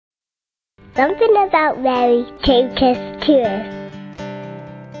Something about Mary, Totus2us.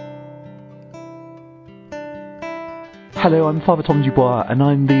 Hello, I'm Father Tom Dubois, and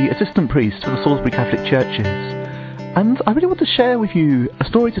I'm the assistant priest for the Salisbury Catholic Churches. And I really want to share with you a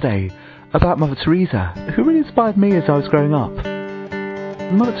story today about Mother Teresa, who really inspired me as I was growing up.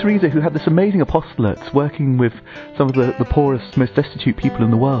 Mother Teresa, who had this amazing apostolate working with some of the poorest, most destitute people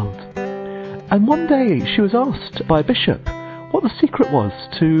in the world. And one day she was asked by a bishop what the secret was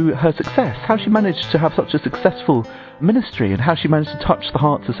to her success, how she managed to have such a successful ministry and how she managed to touch the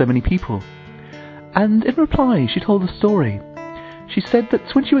hearts of so many people. And in reply, she told a story. She said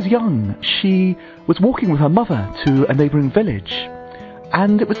that when she was young, she was walking with her mother to a neighbouring village,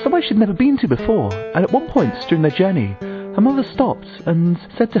 and it was somewhere she'd never been to before. And at one point during their journey, her mother stopped and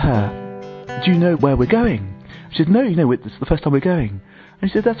said to her, "Do you know where we're going?" She said, "No, it's the first time we're going."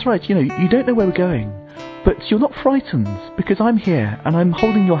 And she said, "That's right, you don't know where we're going, but you're not frightened because I'm here and I'm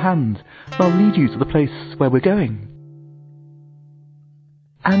holding your hand and I'll lead you to the place where we're going."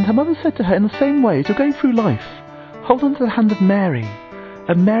 And her mother said to her, in the same way, as you're going through life, hold on to the hand of Mary,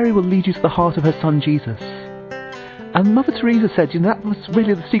 and Mary will lead you to the heart of her son Jesus. And Mother Teresa said, that was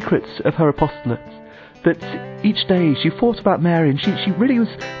really the secret of her apostolate, that each day she thought about Mary, and she really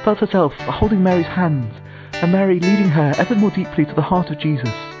felt herself holding Mary's hand, and Mary leading her ever more deeply to the heart of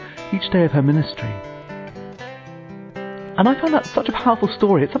Jesus each day of her ministry. And I found that such a powerful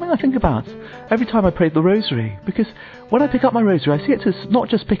story. It's something I think about every time I pray the rosary, because when I pick up my rosary, I see it as not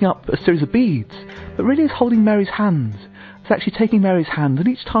just picking up a series of beads, but really as holding Mary's hand. It's actually taking Mary's hand, and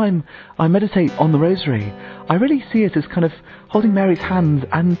each time I meditate on the rosary, I really see it as kind of holding Mary's hand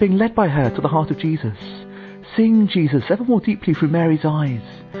and being led by her to the heart of Jesus, seeing Jesus ever more deeply through Mary's eyes,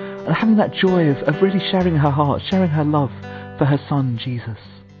 and having that joy of really sharing her heart, sharing her love for her son Jesus.